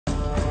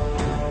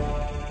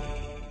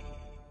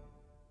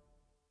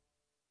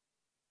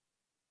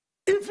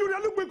If you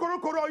look me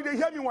koro, they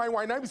hear me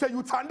whine. I say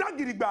you tanda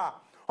girigba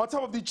on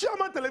top of the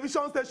chairman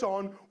television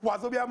station,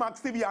 Wazobia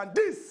Max TV, and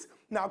this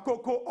now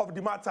Koko of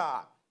The Matter.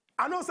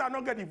 I know say I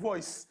don't get the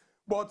voice,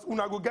 but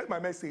una go get my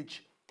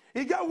message.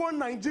 He got one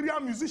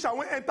Nigerian musician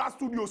when enter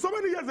studio so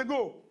many years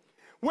ago.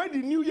 When the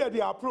new year they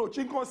approach,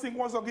 he can sing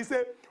one song. He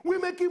say, "We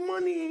making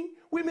money,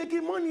 we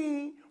making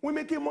money, we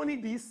making money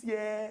this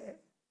year."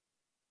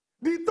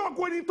 The talk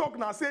when he talk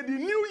now say the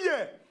new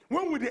year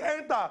when we dey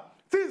enter,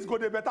 things go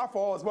dey better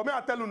for us. But may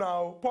I tell you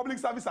now, public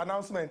service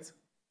announcement.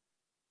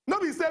 No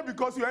be say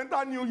because you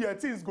enter new year,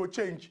 things go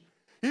change.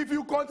 If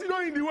you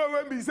continue in the way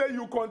when we say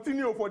you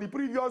continue for the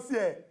previous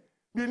year,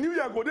 the new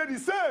year go dey the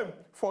same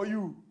for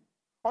you.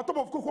 On top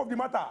of Koko of The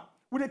Matter,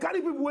 we dey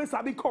carry people wey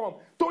sabi come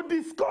to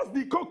discuss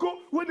the Koko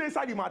wey dey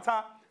inside the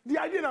matter. The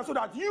idea is so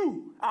that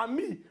you and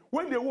me,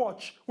 when they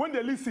watch, when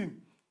they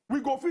listen,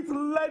 we go fit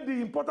learn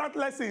the important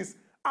lessons.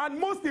 And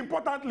most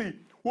importantly,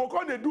 we'll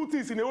come they do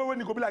things in a way when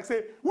you go be like,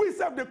 say, we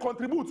self they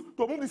contribute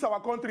to move this our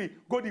country,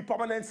 go the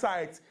permanent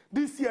sites.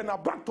 This year now,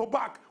 back to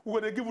back,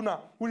 we're going to give you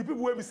now with the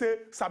people where we say,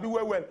 sabi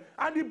well.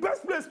 And the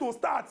best place to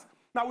start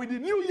now with the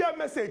new year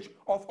message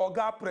of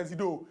Oga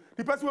Presido.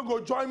 The person will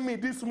go join me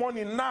this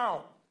morning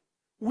now.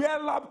 Wear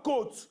lab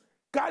coats,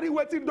 carry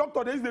waiting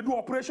doctor, they do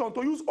operation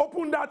to use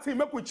open that thing,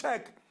 make we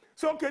check.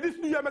 So, okay, this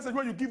new year message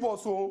when you give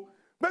us, so,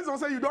 based on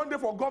say you don't there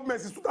for government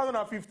since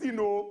 2015,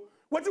 no.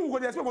 What we go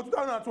to expect for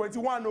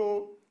 2021,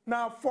 oh?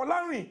 Now,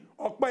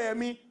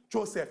 Folarin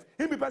Joseph,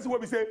 he be person where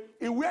we say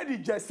he wear the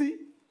jersey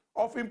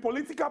of a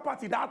political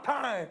party that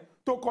time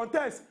to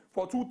contest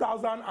for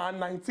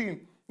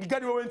 2019. He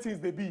get the way things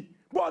they be.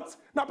 But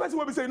now, person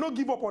where we say no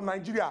give up on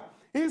Nigeria.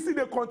 He see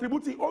the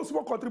contributing also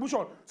for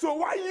contribution. So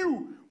why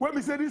you when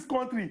we say this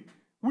country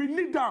we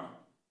need them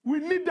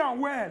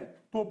well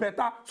to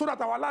better so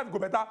that our life go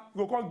better.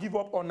 We can't give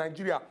up on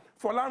Nigeria.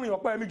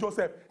 Folarin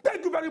Joseph,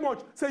 thank you very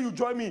much. Say you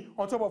join me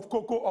on top of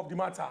Koko of The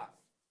Matter.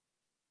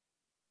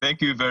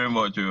 Thank you very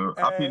much.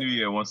 Happy New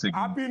Year once again.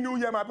 Happy New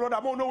Year, my brother.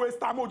 No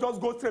waste time.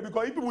 Just go straight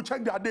because if people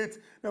check their date,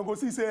 they go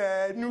see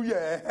say New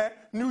Year,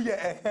 New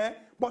Year.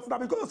 But now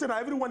because say now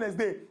every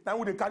Wednesday, now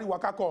we they carry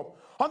waka come.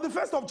 On the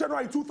 1st of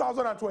January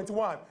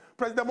 2021,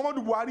 President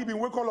Buhari been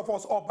wake all of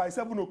us up by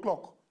 7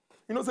 o'clock.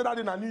 You know, say that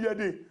in a New Year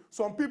day,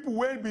 some people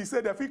will be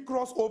say they fit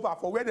cross over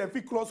for where they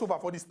fit cross over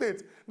for the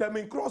state. They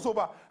mean cross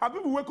over, and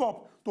people wake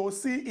up to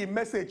see a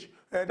message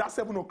that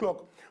 7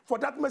 o'clock. For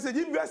that message,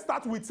 if we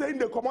start with saying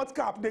the command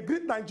cap, they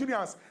greet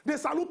Nigerians, they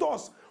salute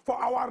us for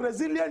our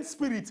resilient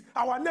spirit,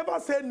 our never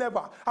say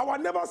never, our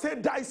never say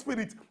die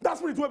spirit. That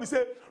spirit where we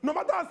say, no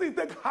matter how things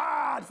take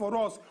hard for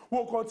us,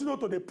 we'll continue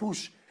to the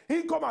push.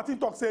 He come at him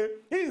talk say,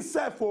 he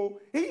himself,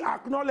 he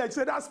acknowledge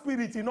say that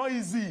spirit is not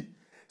easy.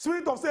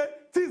 Spirit of say,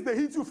 things they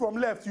hit you from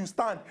left, you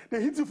stand.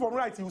 They hit you from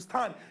right, you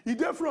stand. He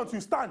did front,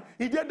 you stand.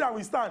 He did down,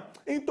 we stand.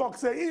 He talk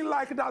say, he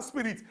like that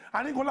spirit.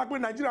 And he go like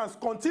when Nigerians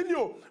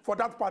continue for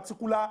that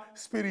particular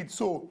spirit.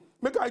 So,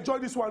 make I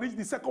join this one, reach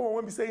the second one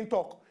when we say in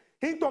talk.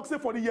 He talk say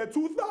for the year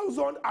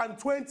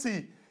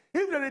 2020,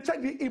 if they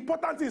check the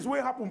important things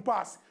where happen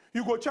past,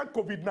 you go check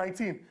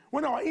COVID-19.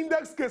 When our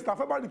index case na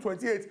February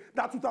 28th,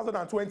 that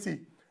 2020.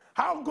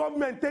 How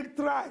government take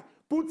try,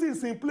 put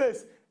things in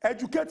place,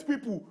 educate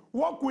people,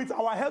 work with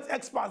our health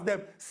experts,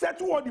 them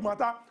settle all the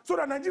matter so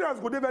that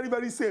Nigerians go there very,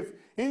 very safe.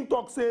 In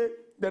talk say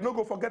they no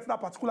go forget that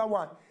particular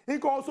one. He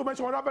can also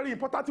mention another very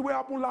important thing what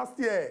happened last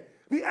year.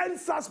 The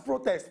NSAS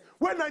protest,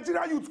 when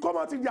Nigerian youth come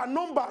out in their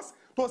numbers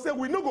to say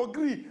we no go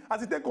agree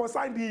as it take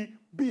concern the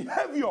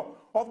behavior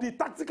of the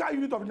tactical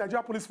unit of the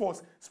Nigeria Police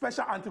Force,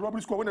 Special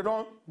Anti-Robbery Squad, when they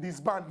don't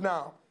disband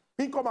now.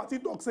 He come out, he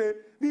talk say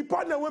the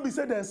panel when we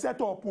say they set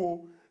up,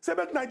 say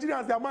make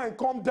Nigerians their mind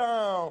calm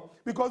down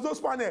because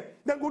those panel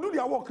then go do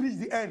their work reach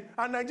the end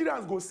and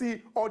Nigerians go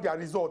see all their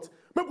results.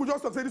 Make we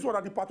just say this one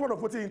at the part one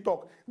of what in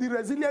talk. The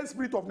resilient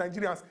spirit of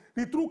Nigerians,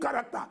 the true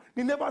character,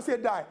 they never say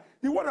die.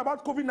 The one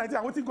about COVID-19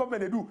 and what the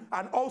government they do,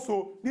 and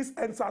also this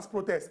NSAS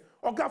protest.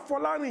 Oga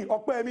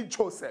Folarin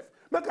Joseph.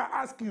 Make I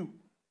ask you,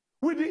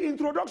 with the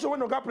introduction when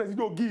Oga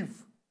Presido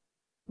give,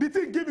 the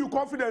thing give you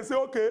confidence, say,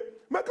 okay,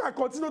 make I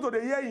continue to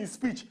the hear his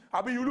speech.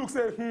 I mean, you look,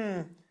 say,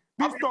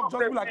 this talk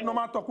just be like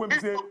normal talk when we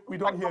say we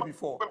don't hear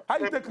before. How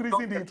you take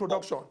reason the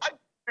introduction?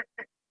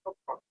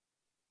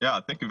 Yeah,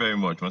 thank you very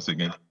much once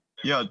again.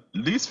 Yeah,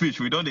 this speech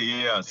we don't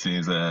hear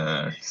since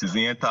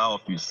the entire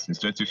office since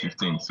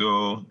 2015.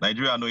 So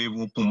Nigeria no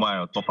even put my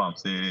on top and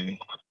say,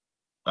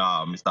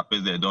 Mr.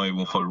 President don't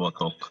even follow what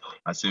talk.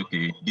 I say,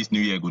 okay, this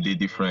new year go be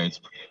different.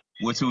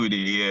 What will they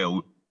hear?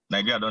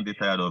 Nigeria don't get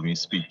tired of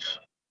his speech.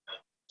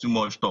 Too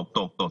much talk.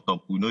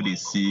 We know they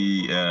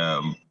see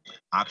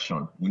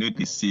action. We know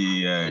they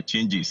see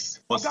changes,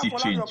 positive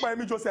change.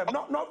 Joseph,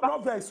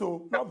 not verse,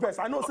 so not verse.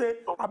 I know say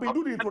I've been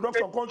doing the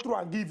introduction, come through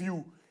and give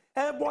you.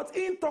 But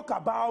in talk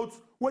about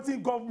what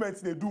in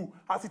government they do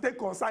as it take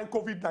concern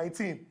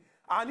COVID-19.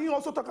 And he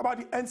also talk about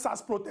the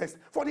NSAS protest.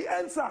 For the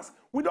NSAS,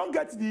 we don't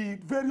get the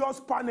various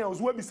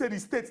panels where we say the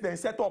states they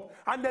set up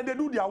and then they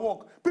do their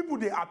work. People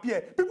they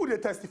appear, people they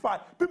testify,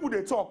 people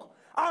they talk.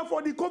 And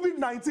for the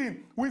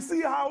COVID-19, we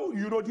see how,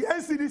 you know, the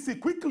NCDC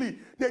quickly,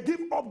 they give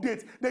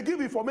updates, they give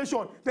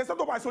information, they set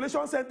up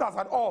isolation centers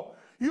and all.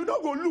 You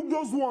don't go look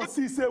those ones,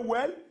 see, say,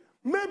 well,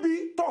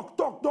 maybe talk,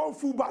 don't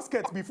full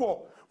basket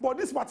before. But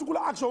this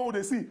particular action,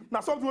 they see, now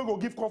something will go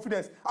give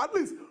confidence. At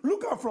least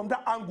look at from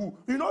that angle.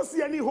 You don't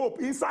see any hope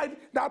inside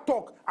that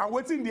talk and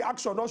waiting the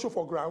action don't show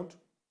for ground.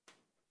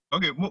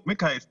 Okay,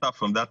 make I start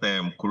from that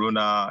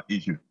corona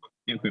issue.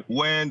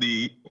 When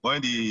the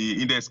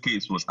index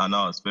case was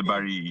announced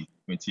February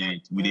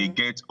 28th, we did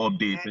get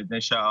updates,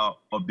 presidential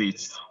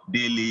updates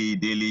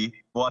daily.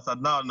 But as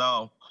of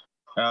now,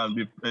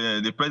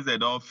 the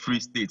president of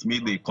free states may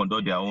they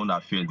conduct their own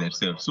affairs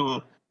themselves.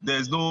 So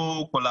there's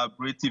no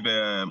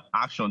collaborative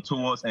action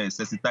towards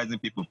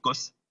sensitizing people,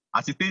 because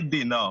as it is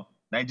day now,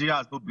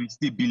 Nigerians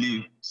still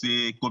believe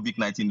say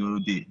COVID-19 no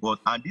day. But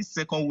and this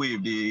second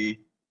wave, they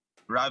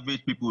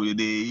ravage people,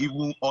 they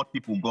even hurt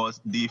people,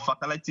 because the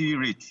fatality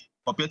rate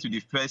compared to the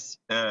first,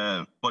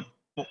 but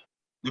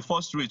the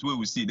first rate where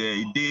we see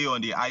the day on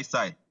the high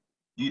side,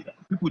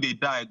 people they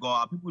die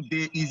gone, people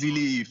they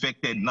easily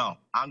affected now.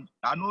 And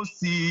I don't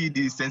see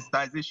the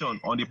sensitization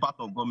on the part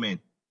of government,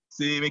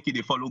 say make it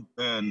they follow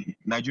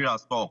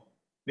Nigerians talk,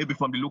 maybe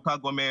from the local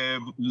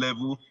government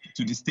level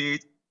to the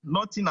state.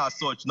 Nothing as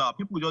such now.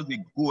 People just they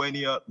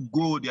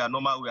go their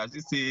normal way, as they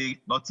say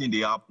nothing they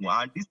happen,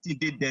 and this thing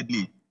they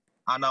deadly.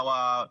 And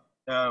our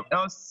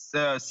health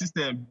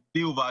system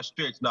they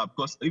overstretched now,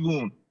 because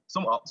even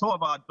some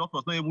of our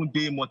doctors not even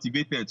they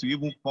motivated to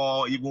even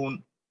call,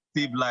 even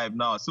save life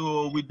now.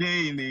 So we're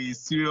in a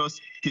serious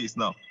case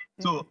now.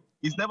 So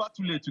it's never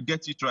too late to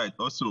get it right.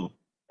 Also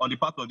on the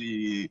part of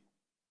the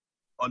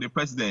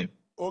president,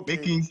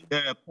 making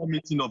a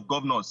meeting of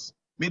governors,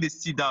 may they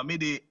sit down, may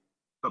they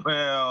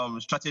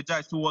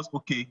strategize towards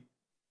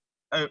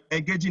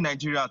engaging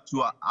Nigeria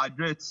to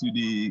address to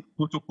the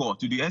protocol,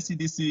 to the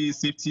NCDC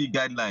safety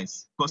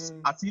guidelines. Because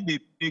I think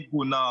they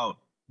go now,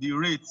 the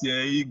rate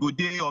it go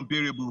day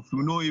unbearable if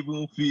you know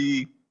even if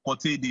we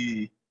contain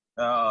the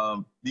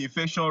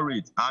infection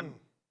rate, and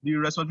the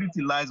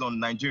responsibility lies on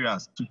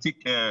Nigerians to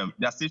take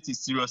their safety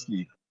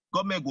seriously.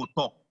 Government go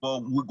talk,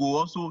 but we go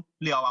also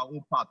play our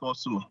own part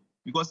also.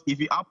 Because if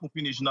it happen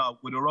finish now,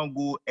 we don't run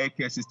go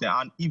healthcare system,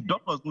 and if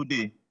doctors no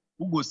dey,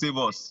 who go save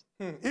us?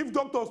 If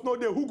doctors know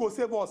there, who go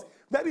save us?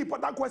 Very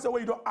important question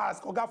where you don't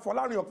ask. Oga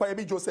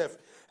Folarin Joseph.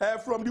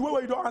 From the way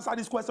where you don't answer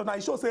this question, I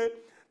should say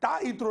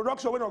that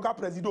introduction when Oga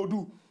Presido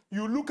do,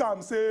 you look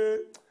and say,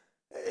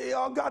 hey,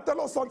 Oga,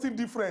 tell us something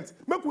different.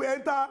 Make we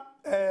enter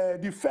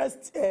the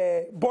first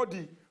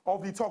body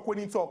of the talk when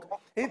he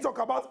talk. He talk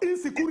about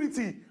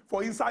insecurity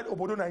for inside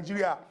Obodo,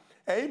 Nigeria.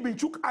 He been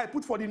chook I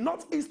put for the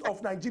northeast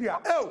of Nigeria.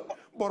 Oh,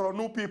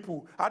 Boronu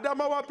people,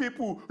 Adamawa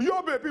people,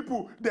 Yobe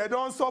people, they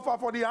don't suffer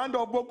for the hand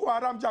of Boko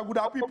Haram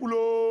Jaguda people.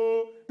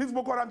 Oh, this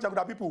Boko Haram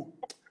Jaguda people,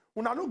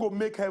 we not go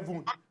make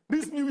heaven.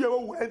 This new year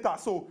we enter,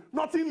 so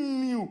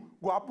nothing new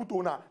go happen to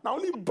una. Now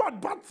only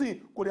bad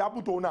thing go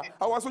happen to una.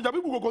 Our soldier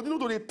people go continue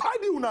to dey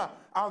tidy una,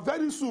 and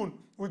very soon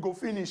we go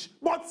finish.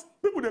 But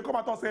people they come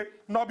at us say,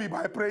 not be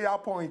by prayer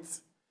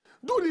points.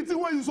 Do the thing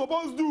what you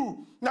supposed to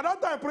do. Now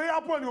that time prayer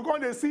point you go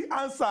and see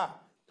answer.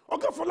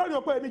 Okay,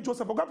 Folarin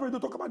Joseph, okay,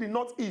 President talk about the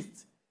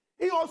northeast.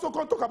 He also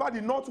can talk about the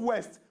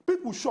northwest.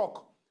 People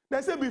shock.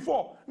 They say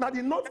before, now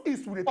the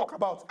northeast we talk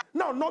about.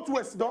 Now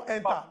northwest don't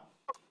enter.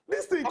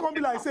 This thing come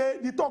be like say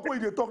the talk where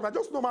they talk, now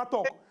just normal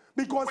talk.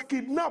 Because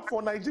kidnap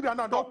for Nigeria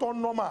now don't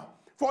turn normal.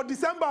 For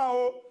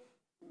December,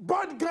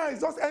 bad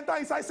guys just enter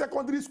inside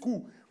secondary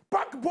school.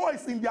 Pack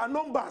boys in their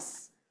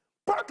numbers.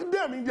 Pack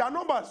them in their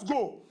numbers,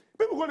 go.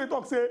 People going to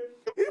talk, say,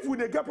 if we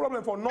get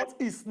problem for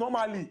northeast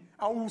normally,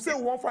 and we say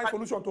we won't find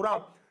solution to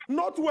that,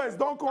 northwest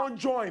don't come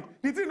join.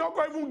 The thing don't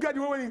even get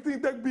the way when the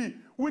thing take be.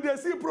 We they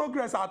see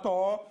progress at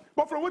all.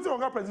 But from what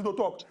our president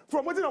talk,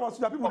 from what our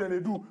social people they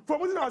do, from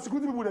what our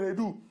security people they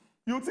do,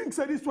 you think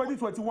say this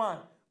 2021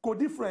 go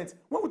different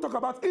when we talk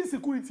about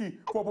insecurity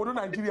for Obodo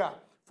Nigeria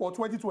for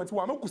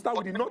 2021. We could start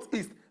with the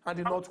northeast and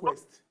the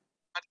northwest.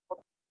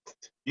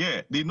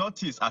 Yeah, the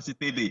northeast as it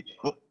today.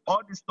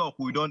 All this stuff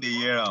we don't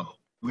hear.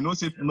 We know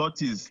say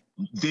northeast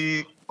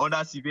they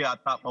under severe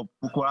attack of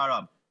Boko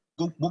Haram.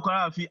 Boko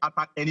Haram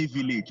attack any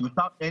village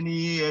without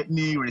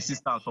any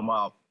resistance from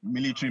our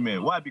military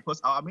men. Why? Because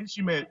our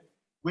military men,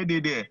 when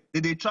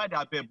they try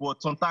their best,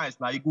 but sometimes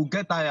now you go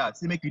get tired,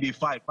 see make you they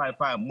fight.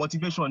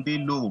 Motivation they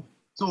low.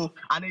 So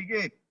and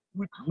again,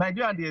 with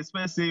Nigeria they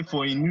expect say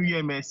for a New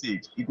Year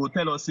message, he go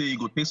tell us say he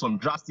go take some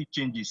drastic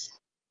changes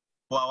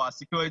for our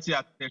security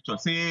architecture.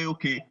 Say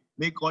okay,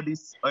 make all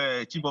this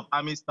chief of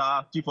army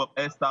staff, chief of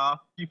air staff,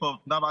 chief of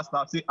naval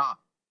staff say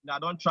now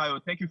don't try.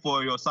 Thank you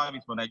for your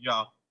service for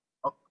Nigeria.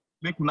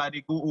 Make una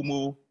dey go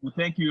home. We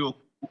thank you.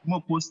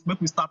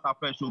 Make we start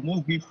afresh. So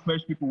more give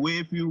fresh people way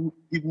if you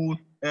even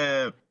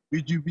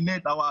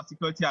rejuvenate our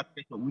security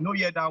architecture. We know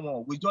hear that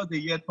one. We just dey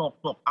hear talk,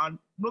 and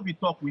no be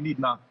talk we need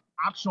now.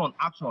 Action,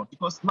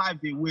 because life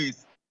they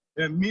waste.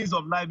 Means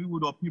of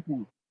livelihood of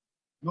people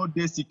no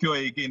dey secure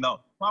again now.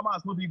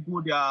 Farmers no be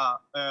go their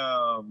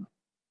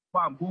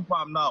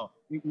farm now.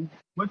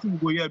 what we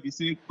go here be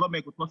say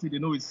government go talk say they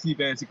no receive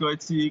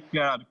security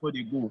clearance before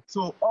they go.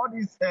 So all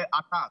these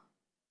attacks,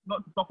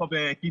 not to talk of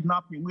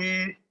kidnapping,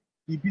 where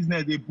the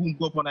business they boom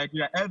go for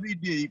Nigeria every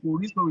day. You go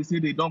read stories say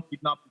they don't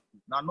kidnap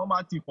people. Now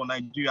normal thing for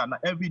Nigeria. Now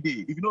every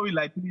day, if you know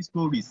like 3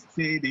 stories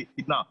say they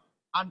kidnap,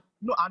 and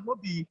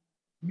not be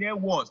mere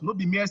words, not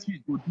be mere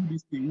speech go do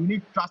this thing. We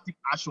need drastic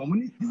action. We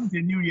need. This is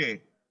a new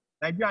year.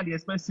 Nigeria they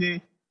expect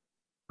say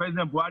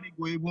President Buhari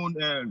go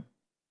even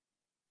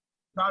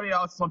carry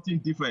out something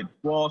different.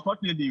 But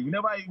unfortunately, we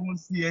never even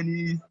see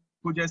any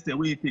projects the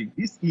way he think.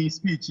 This in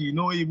speech,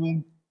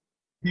 even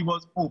give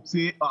us hope.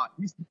 Say,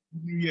 this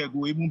new year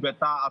go even better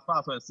as far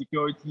as the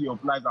security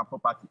of lives and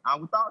property.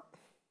 And without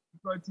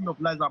security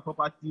of lives and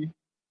property,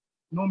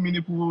 no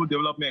meaningful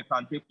development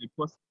can take place.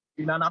 Because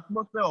in an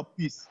atmosphere of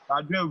peace,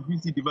 Nigeria will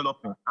see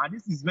development. And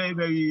this is very,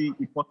 very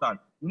important.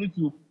 We need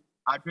to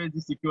address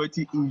the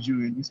security issue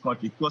in this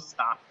country. Because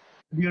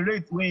the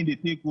rate when they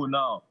take go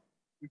now,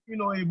 if you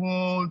don't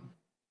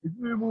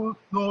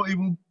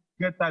even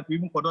get time to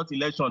even conduct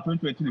election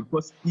 2023,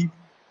 because if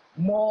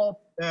more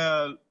we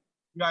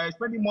are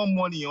spending more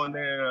money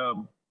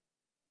on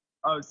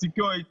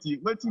security,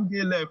 waiting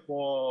day left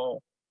for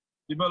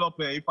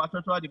development,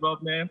 infrastructural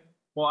development,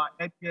 for our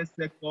healthcare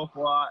sector,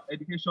 for our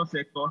education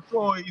sector.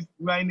 So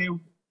we are in a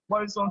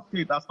worrisome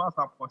state as far as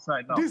I'm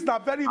concerned now. These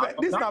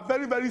are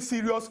very, very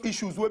serious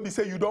issues when we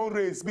say you don't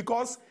raise,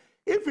 because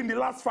if in the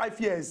last 5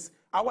 years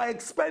our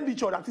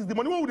expenditure, that is the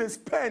money we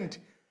spend,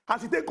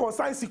 as it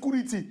concern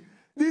security,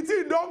 the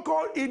thing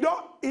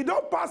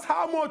don't pass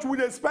how much we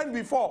spend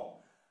before.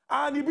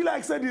 And it be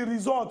like say the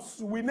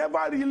results, we never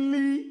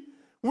really,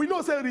 we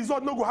know say the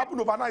result no go happen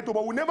overnight,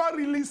 but we never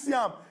really see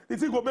them. The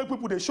thing go make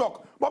people they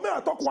shock. But when I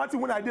talk one thing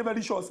when I did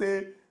very sure,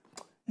 say,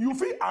 you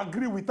feel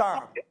agree with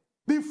them.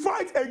 The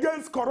fight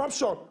against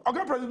corruption,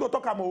 okay, President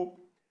talk about,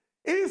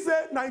 he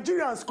said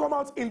Nigerians come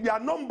out in their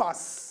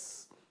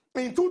numbers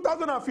in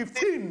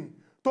 2015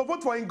 to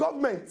vote for in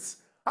government,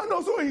 and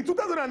also in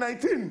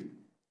 2019,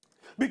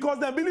 because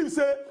they believe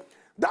say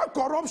that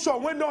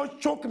corruption when don't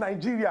choke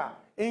Nigeria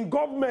in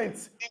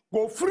government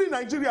go free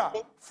Nigeria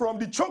from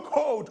the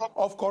chokehold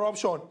of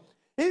corruption.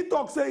 He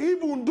talks say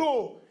even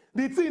though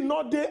the thing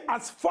not there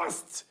as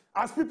fast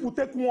as people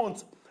take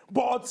want,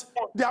 but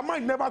their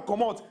mind never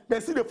come out.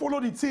 They see they follow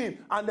the thing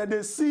and then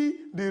they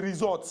see the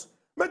results.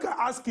 Make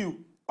I ask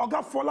you,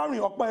 Oga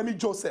Folarin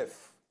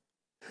Joseph,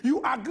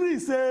 you agree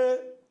say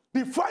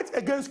the fight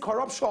against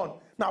corruption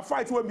now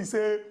fight when we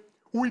say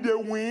we dey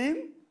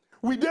win,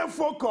 we dey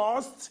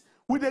focused,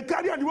 we dey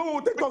carry and the way we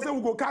will take us say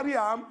we go carry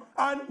am,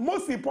 and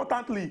most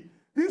importantly,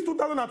 this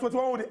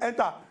 2021 we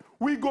enter,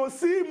 we go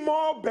see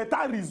more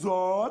better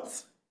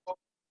results.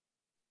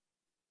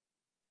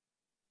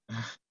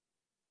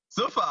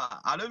 So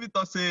far, I don't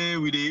even say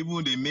we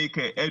they make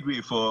a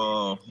headway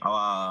for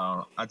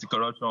our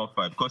anti-corruption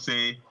fight, because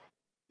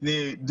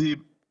the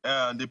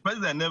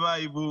president never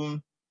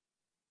even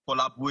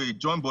collaborate,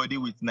 join body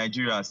with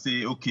Nigeria,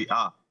 say, okay,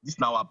 this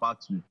now our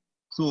battle.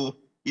 So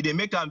if they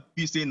make them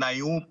feel say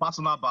your own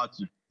personal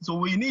battle. So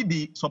we need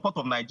the support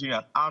of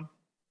Nigeria. And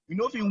you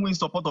know if you win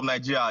support of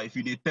Nigeria, if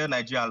you tell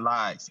Nigerian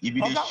lies, if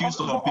you choose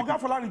some people. Oga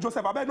Folarin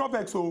Joseph, I bet not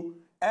vex so.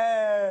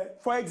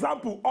 For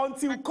example,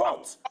 until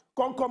court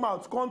come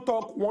out, come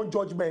talk one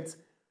judgment.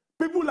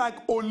 People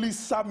like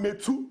Olisa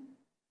Metu,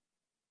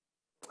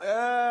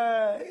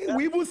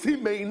 we even see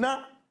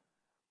Meina.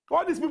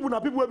 All these people now,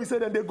 people will be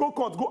saying that they go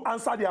court, go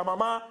answer their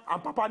mama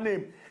and papa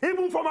name.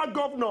 Even former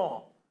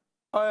governor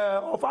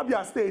of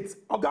Abia State,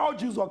 Oga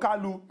Ojus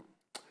Okalu.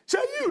 Say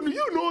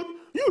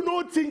you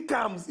know thing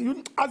comes.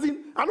 As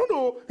in, I don't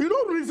know, you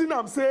know reason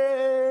I'm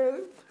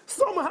saying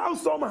somehow,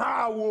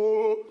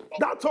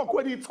 that talk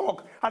when he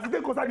talk, as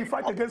it goes the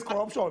fight against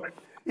corruption,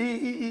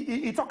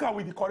 he talk out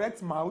with the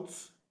correct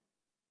mouth.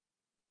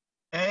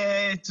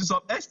 To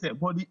some extent,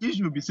 but the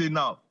issue will be saying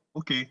now,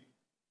 okay,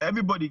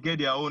 everybody get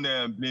their own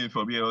blame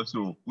from here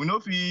also. We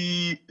know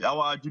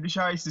our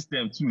judiciary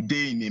system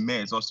today in a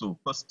mess also,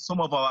 because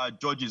some of our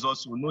judges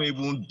also no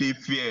even they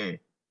fear,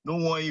 no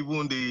one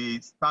even they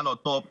stand on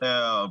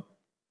top.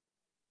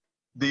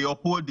 They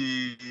uphold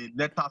the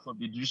letters of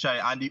the judiciary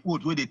and the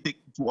oath where they take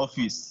to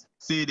office,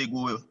 say they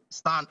go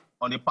stand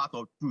on the path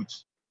of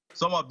truth.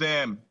 Some of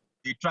them,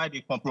 they try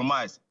to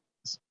compromise.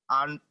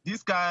 And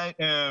this kind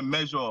of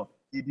measure,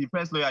 the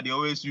defense lawyer, they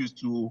always use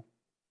to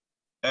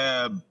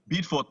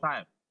bid for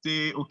time.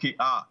 Say, okay,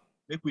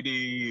 make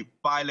we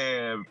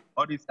file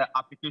all this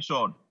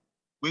application.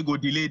 We go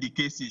delay the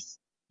cases.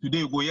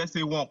 Today, we go here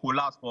say one could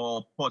last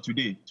for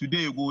today.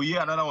 Today, we go here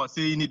another one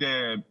say you need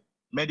a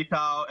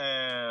medical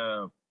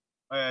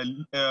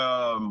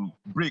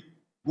break,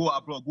 go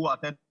abroad, go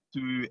attend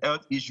to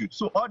health issues.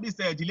 So all these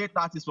delayed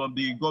taxes from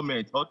the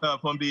government,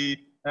 from the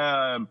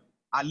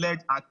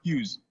alleged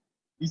accused,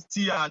 is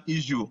still an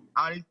issue,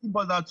 and it's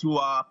important to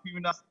our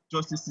criminal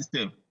justice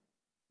system.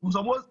 We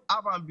suppose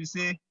have and be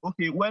say,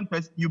 okay, when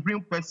you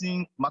bring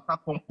person matter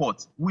come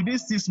court, within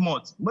 6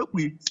 months, make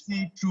we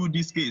see through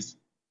this case.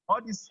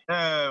 All this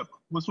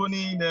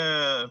postponing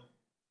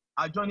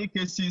adjourning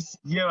cases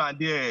here and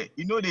there,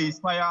 they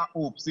inspire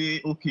hope,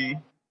 say, okay,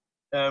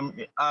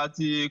 at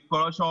the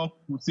corruption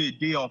could say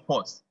day on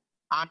course.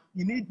 And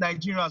we need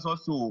Nigerians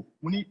also.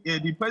 We need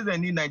the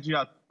president need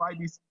Nigeria to fight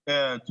this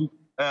to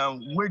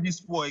wage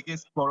this war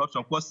against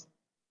corruption, because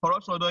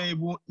corruption don't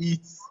even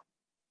eat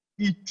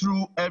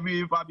through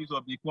every fabric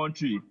of the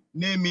country.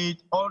 Name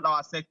it, all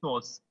our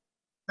sectors.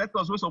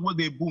 Sectors wey suppose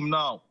dey boom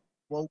now,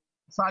 but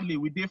sadly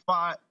we dey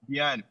far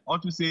behind.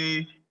 Unto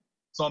say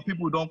some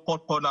people don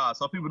cut corners,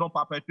 some people don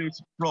perpetrate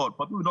fraud,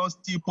 some people don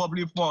steal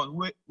public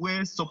funds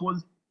wey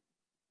suppose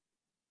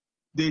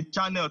dey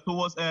channel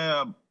towards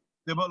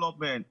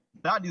development.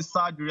 That is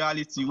sad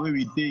reality wey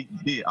we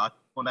dey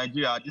for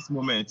Nigeria at this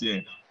moment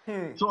here.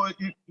 So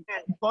it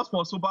calls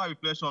for sober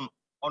reflection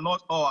on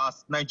us all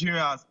as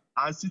Nigerians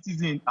and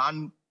citizens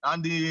and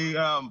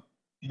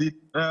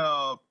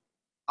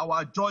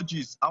our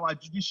judges, our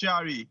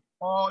judiciary,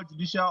 all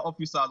judicial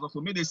officers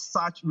also make a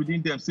search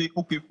within them. Say,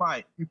 okay,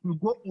 fine. If we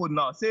go on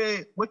now,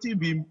 say, what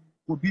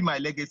will be my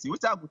legacy?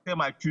 What I could tell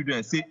my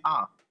children? Say,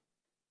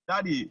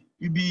 Daddy,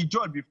 you be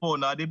judge before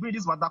now. They bring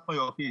this matter for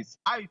your case.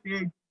 I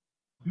say,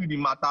 do the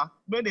matter.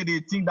 When they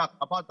think that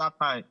about that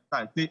time,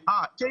 say,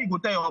 you go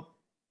tell your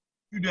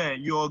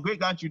children, your great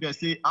grandchildren,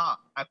 say, I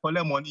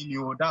collect money,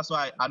 that's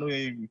why I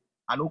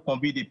know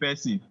convict the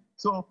person.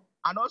 So,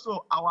 and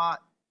also our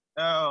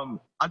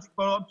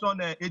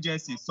anti-corruption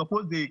agencies,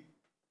 suppose they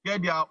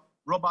get their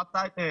rubber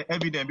tight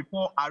evidence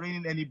before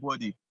arraigning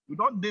anybody. You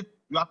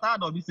are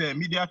tired of this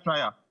media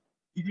trial.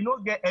 If you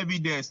don't get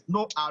evidence,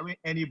 no arraign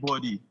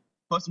anybody.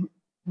 Because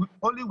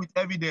only with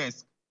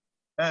evidence,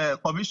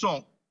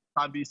 conviction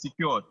can be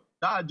secured.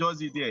 That's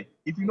just it there.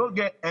 If you don't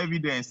get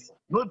evidence,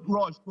 no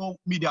rush to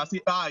media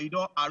say, you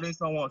don't arraign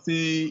someone, say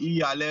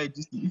he alleged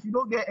this. If you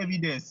don't get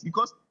evidence,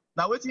 because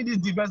now waiting this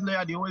defense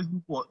lawyer they always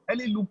look for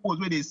any loopholes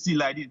where they see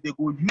like this, they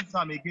go use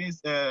them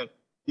against the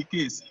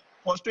case,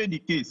 frustrate the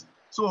case.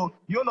 So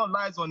you not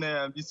lies on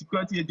the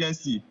security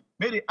agency.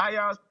 May they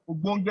hire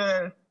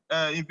Ogbonge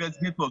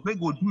investigators. They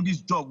go do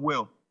this job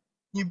well,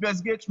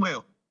 investigate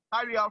well,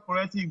 carry out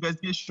forensic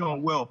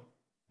investigation well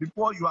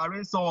before you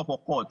arraign someone for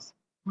court.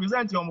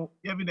 Present your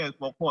evidence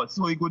for court.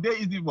 So it go there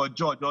easy for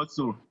judge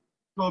also.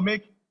 So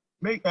make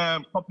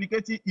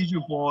complicated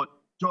issue for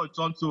judge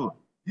also.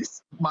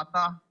 This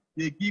matter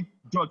they give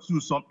judge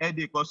to some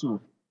headache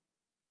also.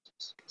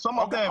 Some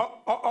of them.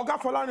 Oga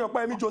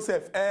Folarin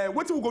Joseph,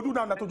 what we go do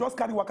now to just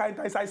carry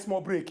waka inside small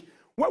break.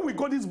 When we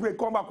go this break,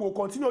 come back, we'll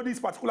continue this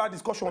particular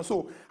discussion.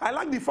 So I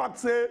like the fact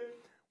say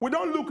we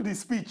don't look the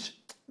speech,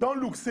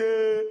 don't look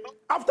say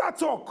after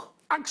talk,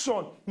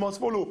 action must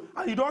follow,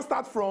 and you don't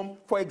start from,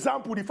 for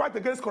example, the fight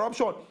against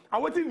corruption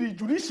and what the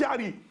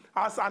judiciary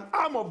as an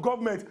arm of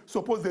government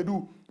suppose they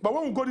do. But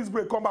when we go this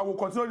break, come back, we'll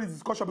continue this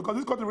discussion because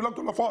this country belongs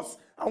to all of us.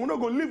 And we're not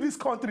going to leave this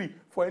country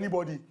for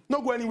anybody.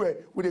 Not go anywhere.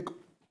 We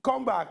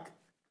come back.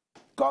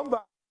 Come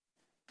back.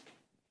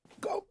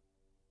 Go.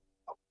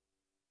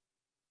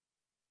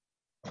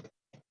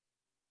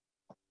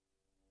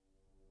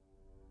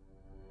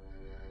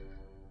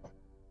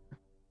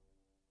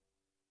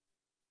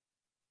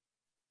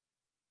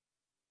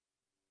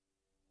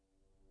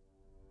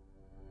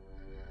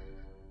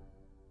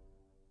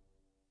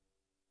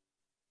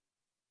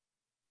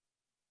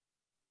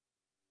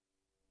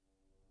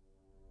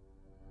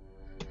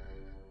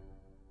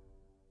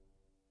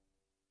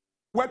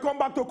 Welcome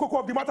back to Koko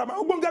of The Matter. My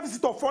Ubunga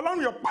visitor,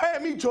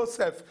 Folarin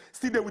Joseph,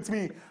 still there with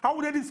me. I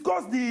will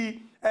discuss the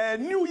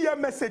New Year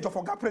message of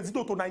Oga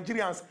Presido to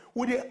Nigerians.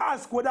 Will they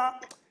ask whether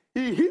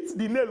he hit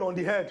the nail on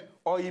the head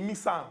or he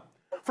missed him?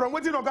 From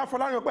what Oga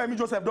Folarin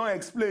Joseph don't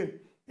explain,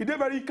 he did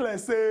very clear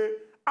say,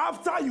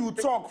 after you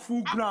talk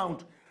full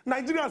ground,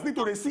 Nigerians need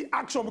to receive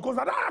action because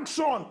that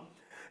action.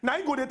 Now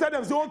you go they tell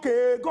them, say,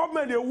 okay,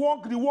 government, they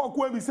walk the walk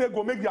where we say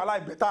go make their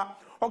life better.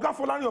 Oga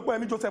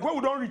Folarin Joseph, where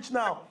we don't reach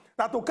now,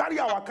 that to carry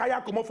our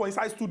kayak come up for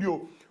inside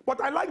studio. But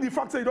I like the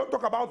fact that you don't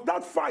talk about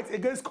that fight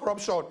against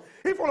corruption.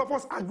 If all of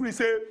us agree,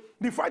 say,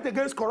 the fight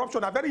against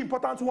corruption, a very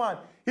important one.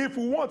 If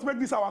we want to make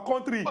this our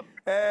country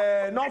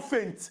not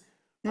faint,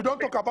 you don't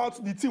talk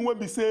about the thing when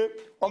we say,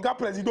 Oga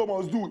Presido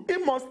must do. He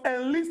must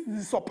enlist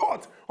the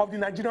support of the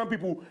Nigerian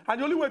people. And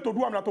the only way to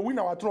do it is to win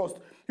our trust.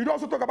 You don't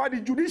also talk about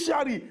the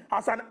judiciary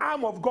as an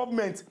arm of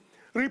government.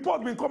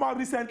 Report been come out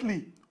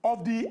recently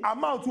of the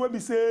amount where we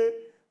say,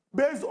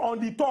 based on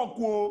the talk,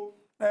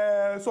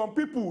 some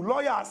people,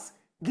 lawyers,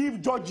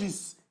 give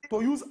judges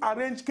to use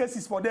arranged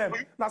cases for them.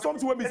 Now,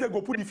 something when we say,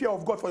 go put the fear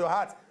of God for your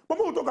heart. But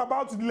we will talk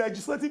about the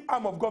legislative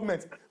arm of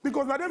government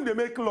because now them they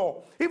make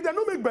law. If they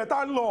don't make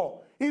better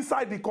law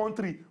inside the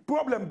country,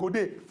 problem go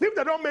there. If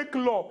they don't make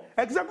law,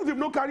 executive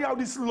no carry out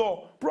this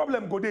law,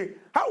 problem go there.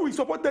 How we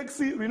support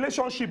the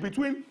relationship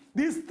between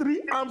these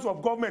three arms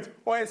of government,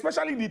 or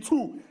especially the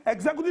two,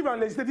 executive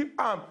and legislative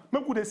arm,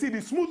 make we see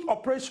the smooth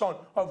operation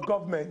of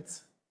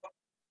government.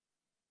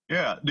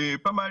 Yeah, the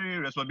primary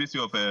responsibility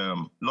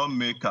of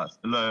lawmakers,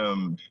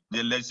 the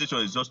legislation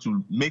is just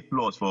to make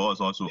laws for us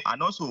also,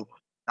 and also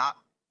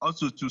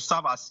to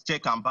serve as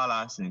check and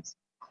balances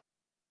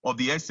of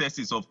the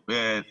excesses of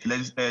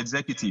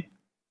executive.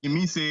 it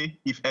means say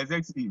if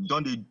executive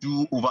don't they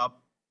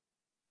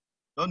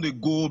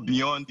go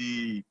beyond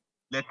the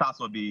letters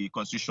of the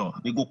constitution,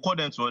 they go call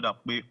them to order,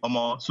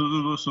 so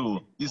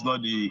this is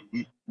not the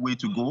way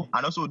to go.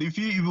 And also if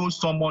you even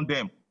summon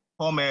them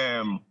from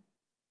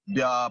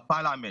their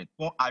parliament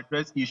for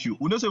address issue.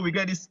 We know say we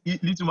get this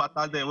little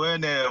matter there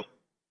when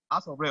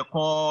House of Rep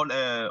call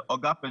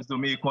Oga Presido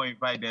may come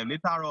invite them.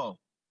 Later on,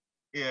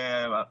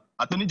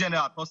 Attorney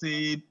General thought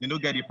say they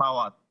don't get the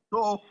power.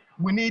 So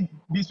we need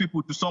these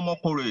people to summon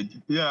courage.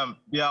 They are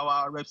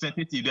our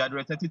representative. They are the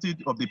representative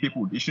of the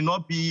people. They should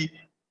not be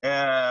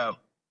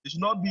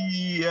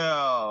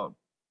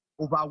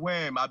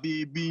overwhelmed or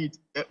be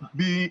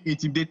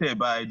intimidated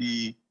by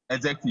the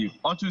executive.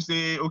 Unto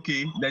say,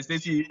 okay, let's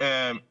say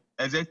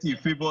executive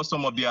favor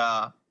some of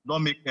their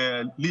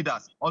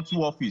leaders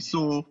onto office,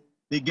 so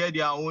they get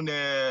their own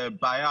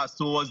bias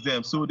towards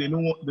them. So they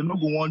don't go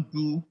want to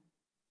do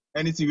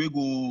anything we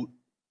go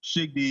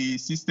shake the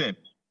system.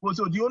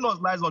 So the onus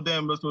lies on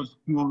them also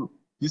to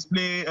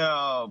display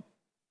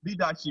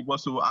leadership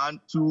also and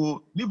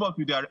to live up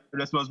to their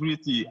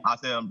responsibility as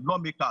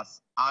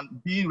lawmakers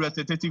and being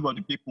representative of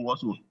the people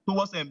also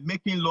towards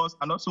making laws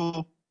and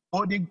also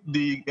holding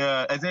the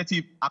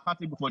executive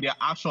accountable for their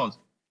actions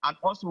and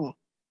also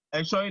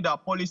ensuring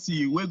that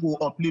policy will go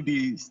uplift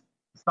the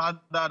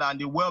standard and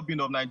the well-being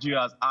of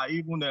Nigerians are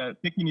even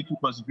taken into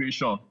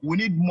consideration. We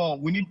need more.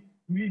 We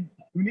need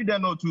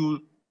them now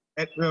to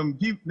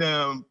give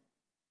them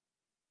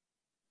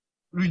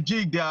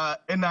rejig their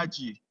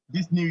energy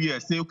this new year.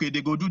 Say, okay,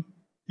 they go do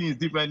things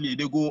differently.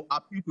 They go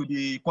appeal to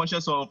the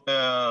conscience of.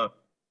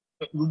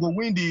 We go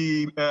win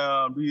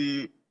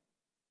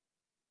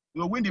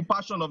the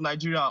passion of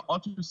Nigeria.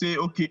 Unto say,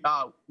 okay,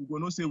 we go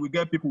not say we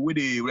get people where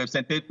they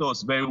represent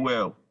us very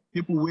well.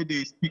 People where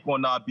they speak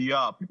on our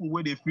behalf. People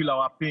where they feel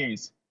our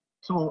pains.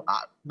 So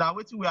now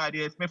what we are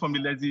expect from the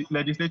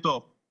legislator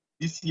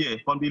this year,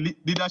 from the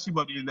leadership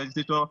of the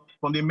legislator,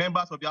 from the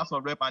members of the House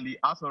of Rep and the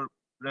House of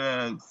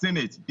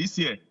Senate this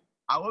year,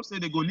 I would say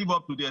they go live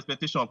up to the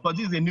expectation because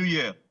this is a new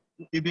year.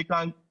 If they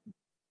can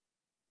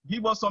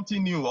give us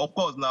something new, of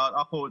course,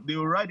 now they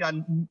will write their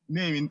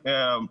name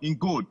in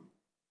gold.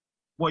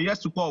 For years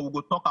to come, we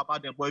will talk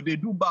about them. But if they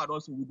do bad,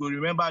 also we will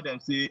remember them.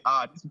 Say,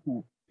 these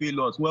people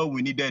fail us. Well,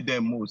 we needed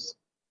them most.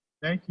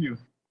 Thank you.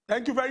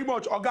 Thank you very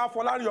much, Oga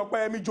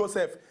Folarin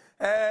Joseph.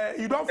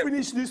 You don't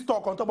finish this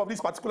talk on top of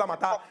this particular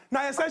matter.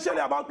 Now, essentially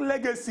about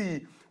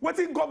legacy. What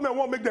think government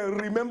won't make them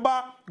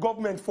remember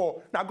government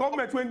for? Now,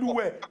 government when do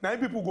well, now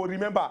people go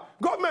remember.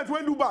 Government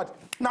when do bad.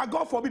 Now,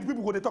 God forbid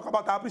people go to talk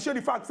about. I appreciate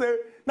the fact say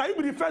now you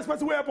be the first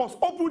person who help us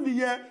open the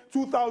year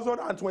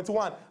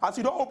 2021. As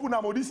you don't open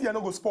now, this year no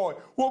go spoil.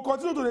 We'll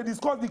continue to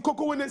discuss the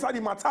Koko when inside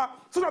the matter,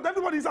 so that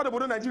everybody inside the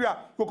border Nigeria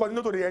will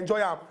continue to enjoy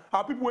them.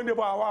 Our people when they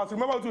buy our house,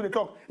 remember to the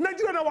talk.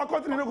 Nigeria and our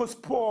country no go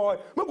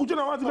spoil. We go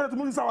to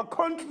move this our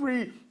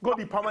country go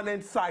the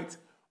permanent site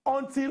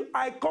until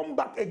I come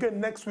back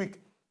again next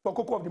week for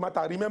Koko of the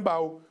Matter. Remember,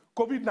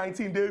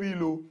 COVID-19 they real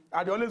low.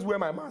 I always wear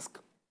my mask.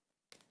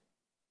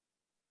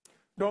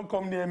 Don't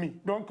come near me.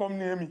 Don't come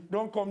near me.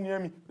 Don't come near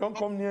me. Don't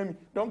come near me.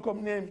 Don't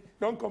come near me.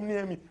 Don't come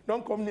near me.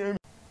 Don't come near me.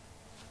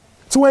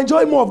 To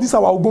enjoy more of these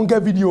our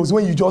Ogbonge videos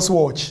when you just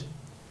watch,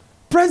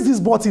 press this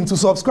button to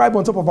subscribe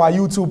on top of our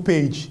YouTube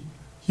page.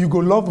 You go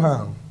love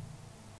her.